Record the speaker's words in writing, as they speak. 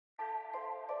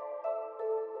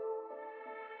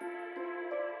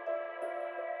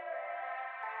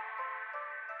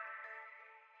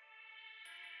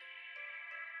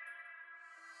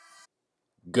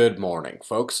Good morning,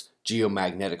 folks.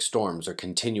 Geomagnetic storms are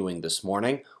continuing this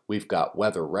morning. We've got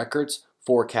weather records,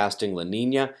 forecasting La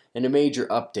Niña, and a major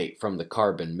update from the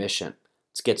Carbon mission.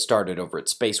 Let's get started over at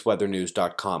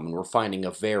spaceweathernews.com, and we're finding a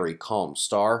very calm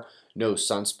star, no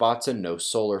sunspots, and no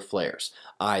solar flares.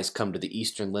 Eyes come to the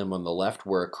eastern limb on the left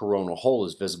where a coronal hole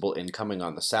is visible incoming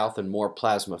on the south, and more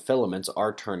plasma filaments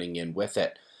are turning in with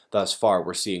it. Thus far,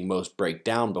 we're seeing most break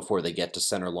down before they get to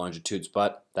center longitudes,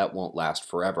 but that won't last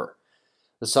forever.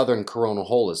 The southern coronal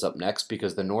hole is up next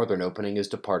because the northern opening is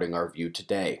departing our view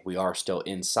today. We are still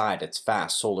inside its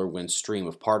fast solar wind stream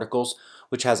of particles,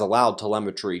 which has allowed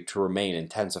telemetry to remain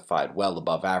intensified well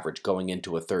above average going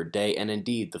into a third day, and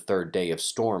indeed the third day of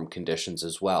storm conditions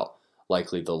as well,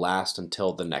 likely the last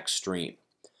until the next stream.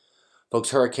 Folks,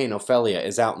 Hurricane Ophelia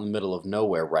is out in the middle of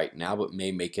nowhere right now, but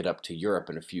may make it up to Europe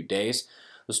in a few days.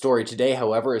 The story today,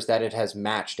 however, is that it has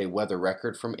matched a weather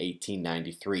record from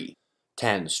 1893.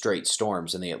 10 straight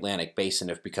storms in the Atlantic basin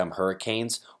have become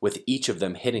hurricanes, with each of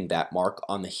them hitting that mark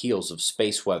on the heels of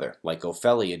space weather, like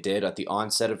Ophelia did at the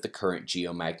onset of the current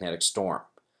geomagnetic storm.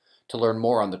 To learn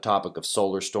more on the topic of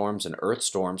solar storms and earth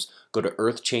storms, go to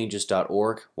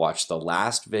earthchanges.org, watch the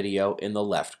last video in the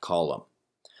left column.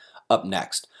 Up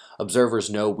next, observers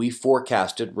know we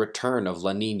forecasted return of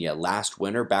La Niña last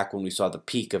winter back when we saw the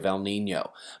peak of El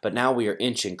Niño, but now we are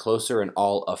inching closer and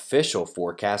all official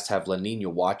forecasts have La Niña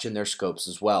watch in their scopes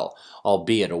as well,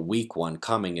 albeit a weak one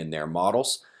coming in their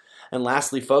models. And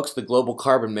lastly, folks, the Global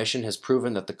Carbon Mission has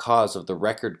proven that the cause of the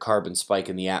record carbon spike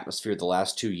in the atmosphere the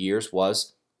last 2 years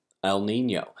was El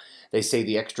Niño. They say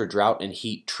the extra drought and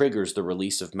heat triggers the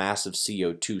release of massive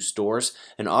CO2 stores,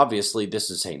 and obviously this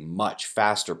is a much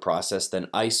faster process than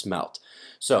ice melt.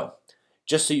 So,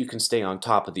 just so you can stay on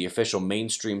top of the official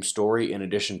mainstream story in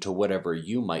addition to whatever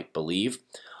you might believe,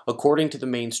 according to the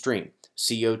mainstream,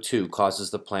 CO2 causes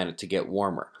the planet to get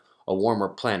warmer. A warmer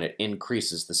planet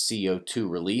increases the CO2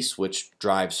 release, which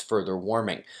drives further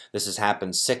warming. This has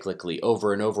happened cyclically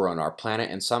over and over on our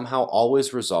planet and somehow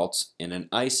always results in an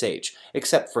ice age.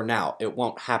 Except for now, it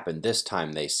won't happen this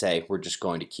time, they say. We're just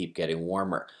going to keep getting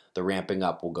warmer. The ramping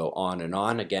up will go on and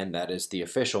on. Again, that is the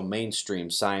official mainstream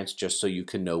science, just so you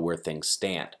can know where things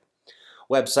stand.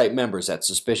 Website members at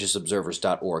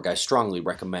suspiciousobservers.org. I strongly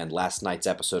recommend last night's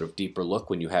episode of Deeper Look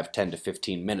when you have 10 to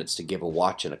 15 minutes to give a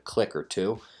watch and a click or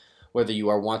two. Whether you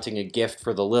are wanting a gift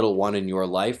for the little one in your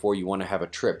life or you want to have a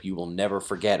trip you will never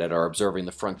forget at our Observing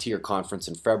the Frontier conference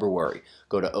in February,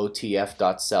 go to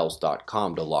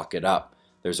otf.cells.com to lock it up.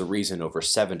 There's a reason over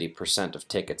 70% of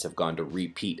tickets have gone to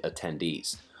repeat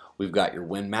attendees. We've got your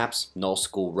wind maps, null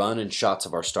school run, and shots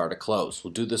of our star to close.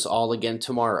 We'll do this all again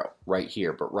tomorrow, right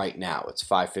here, but right now it's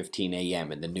 5:15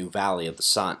 a.m. in the new Valley of the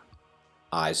Sun.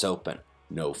 Eyes open,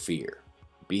 no fear.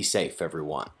 Be safe,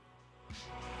 everyone.